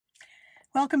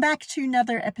Welcome back to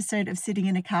another episode of Sitting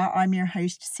in a Car. I'm your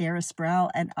host, Sarah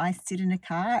Sproul, and I sit in a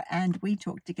car and we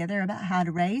talk together about how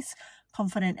to raise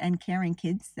confident and caring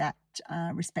kids that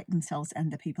respect themselves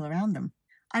and the people around them.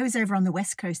 I was over on the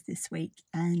West Coast this week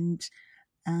and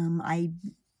I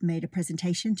made a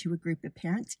presentation to a group of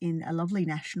parents in a lovely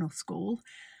national school.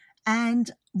 And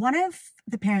one of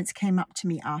the parents came up to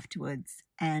me afterwards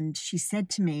and she said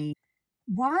to me,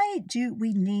 "Why do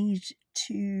we need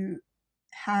to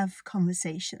have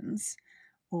conversations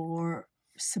or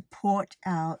support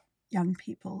our young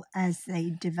people as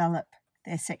they develop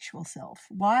their sexual self?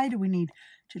 Why do we need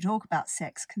to talk about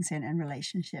sex, consent, and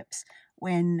relationships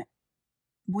when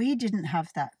we didn't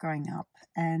have that growing up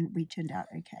and we turned out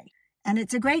okay?" And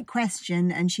it's a great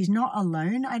question, and she's not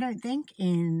alone, I don't think,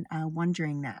 in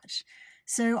wondering that.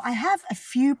 So I have a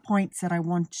few points that I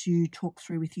want to talk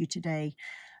through with you today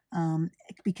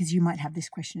because you might have this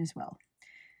question as well.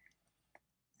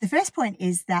 The first point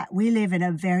is that we live in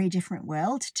a very different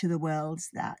world to the worlds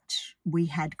that we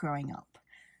had growing up.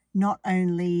 Not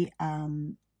only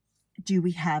do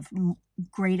we have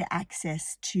greater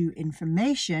access to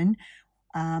information,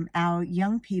 our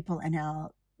young people and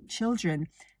our children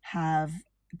have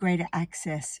greater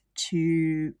access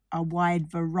to a wide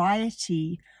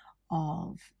variety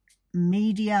of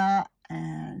media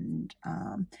and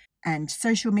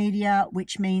social media,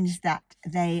 which means that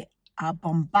they are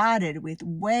bombarded with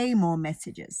way more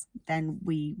messages than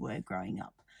we were growing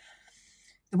up.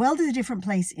 The world is a different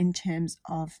place in terms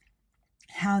of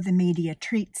how the media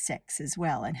treats sex as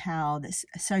well, and how this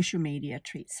social media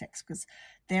treats sex, because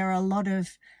there are a lot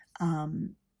of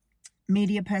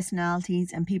media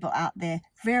personalities and people out there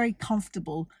very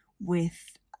comfortable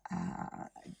with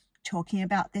talking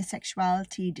about their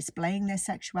sexuality, displaying their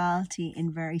sexuality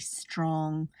in very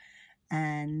strong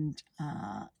and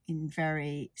in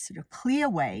very sort of clear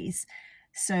ways.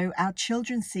 So our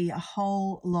children see a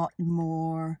whole lot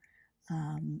more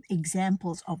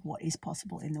examples of what is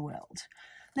possible in the world.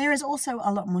 There is also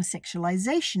a lot more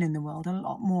sexualization in the world, a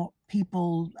lot more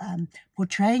people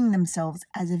portraying themselves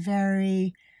as a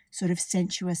very sort of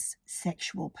sensuous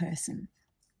sexual person.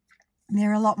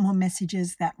 There are a lot more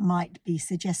messages that might be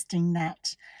suggesting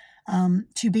that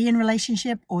to be in a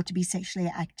relationship or to be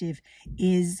sexually active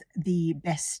is the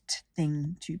best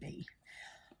thing to be.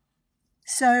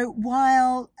 So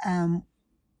while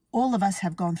all of us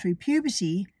have gone through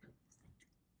puberty,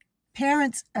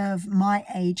 parents of my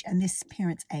age and this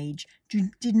parent's age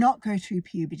did not go through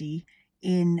puberty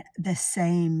in the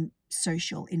same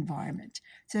social environment.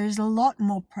 So there's a lot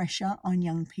more pressure on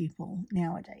young people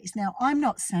nowadays. Now, I'm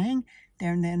not saying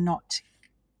they're not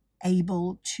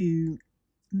able to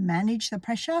manage the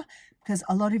pressure, because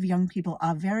a lot of young people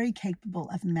are very capable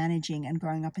of managing and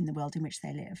growing up in the world in which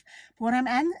they live. But what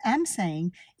I'm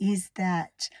saying is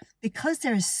that because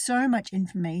there is so much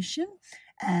information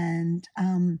and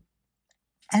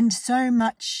so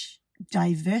much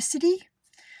diversity,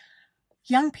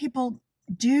 young people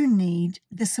do need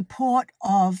the support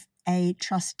of a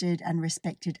trusted and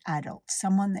respected adult,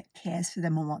 someone that cares for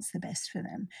them and wants the best for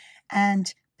them.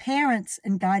 And parents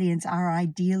and guardians are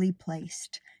ideally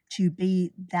placed to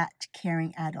be that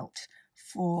caring adult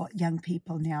for young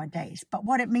people nowadays. But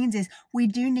what it means is we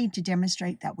do need to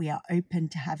demonstrate that we are open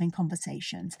to having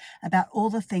conversations about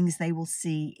all the things they will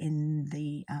see in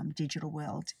the digital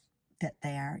world that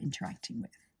they are interacting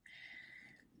with.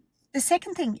 The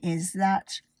second thing is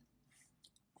that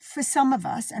for some of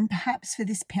us, and perhaps for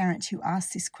this parent who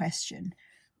asked this question,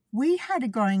 we had a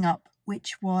growing up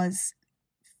which was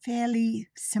fairly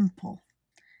simple.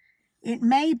 It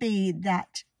may be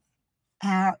that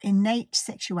our innate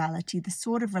sexuality, the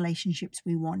sort of relationships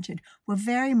we wanted, were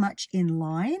very much in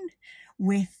line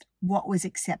with what was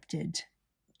accepted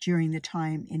during the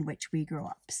time in which we grew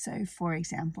up. So, for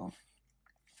example,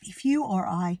 if you or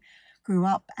I grew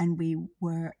up and we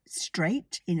were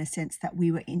straight in a sense that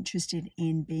we were interested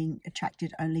in being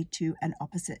attracted only to an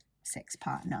opposite sex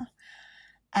partner,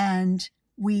 and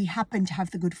we happened to have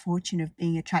the good fortune of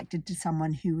being attracted to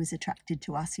someone who was attracted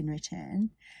to us in return,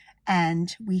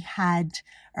 and we had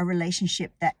a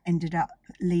relationship that ended up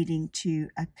leading to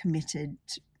a committed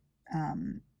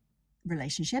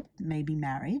relationship, maybe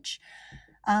marriage,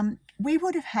 we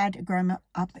would have had a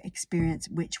grown-up experience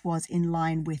which was in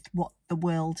line with what the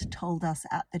world told us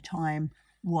at the time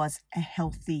was a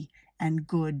healthy and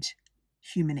good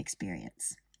human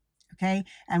experience. Okay,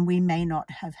 and we may not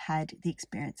have had the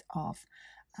experience of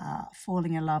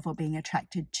falling in love or being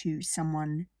attracted to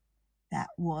someone that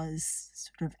was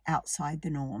sort of outside the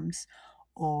norms,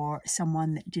 or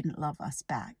someone that didn't love us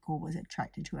back or was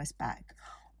attracted to us back,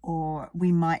 or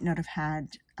we might not have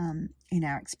had in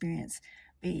our experience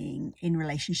being in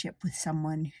relationship with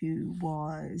someone who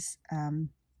was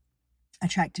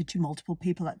attracted to multiple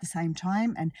people at the same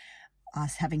time, and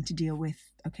us having to deal with,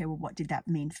 okay, well, what did that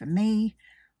mean for me?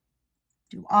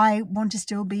 Do I want to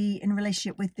still be in a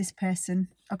relationship with this person?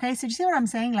 Okay, so do you see what I'm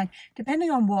saying? Like, depending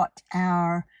on what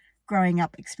our growing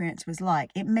up experience was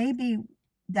like, it may be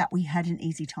that we had an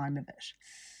easy time of it.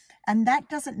 And that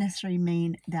doesn't necessarily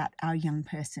mean that our young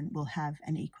person will have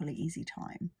an equally easy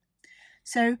time.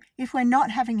 So if our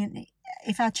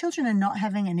children are not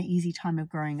having an easy time of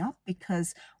growing up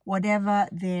because whatever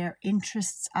their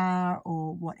interests are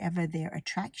or whatever their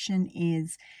attraction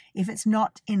is, if it's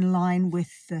not in line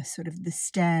with the sort of the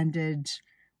standard,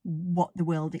 what the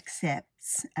world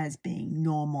accepts as being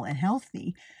normal and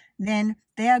healthy, then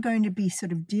they are going to be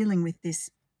sort of dealing with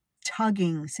this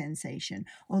tugging sensation,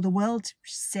 or the world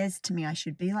says to me I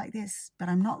should be like this, but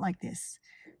I'm not like this.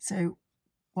 So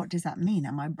what does that mean?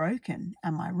 Am I broken?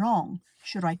 Am I wrong?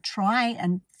 Should I try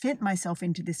and fit myself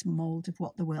into this mold of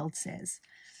what the world says?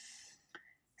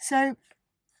 So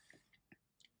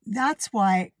that's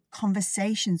why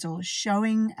conversations, or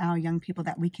showing our young people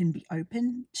that we can be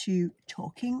open to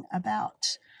talking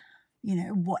about,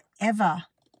 whatever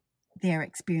their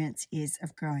experience is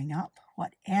of growing up,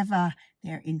 whatever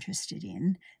they're interested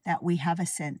in, that we have a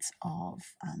sense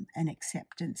of an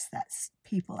acceptance that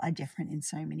people are different in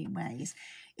so many ways.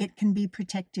 It can be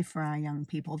protective for our young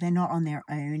people. They're not on their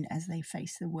own as they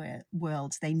face the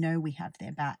world. They know we have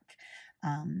their back.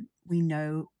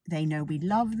 They know we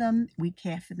love them, we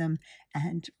care for them,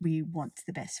 and we want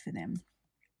the best for them.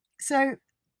 So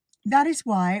that is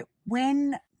why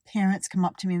when parents come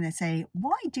up to me and they say,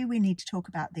 why do we need to talk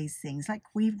about these things? Like,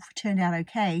 we've turned out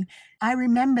okay. I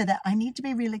remember that I need to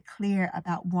be really clear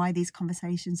about why these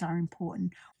conversations are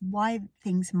important, why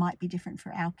things might be different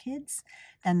for our kids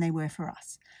than they were for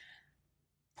us.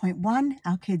 Point one,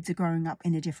 our kids are growing up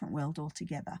in a different world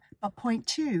altogether. But point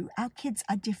two, our kids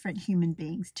are different human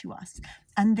beings to us,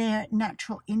 and their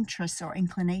natural interests or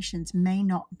inclinations may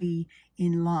not be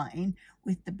in line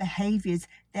with the behaviors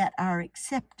that are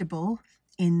acceptable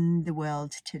in the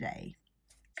world today.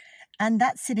 And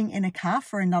that's sitting in a car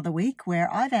for another week,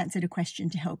 where I've answered a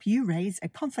question to help you raise a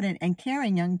confident and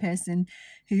caring young person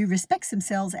who respects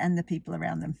themselves and the people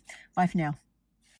around them. Bye for now.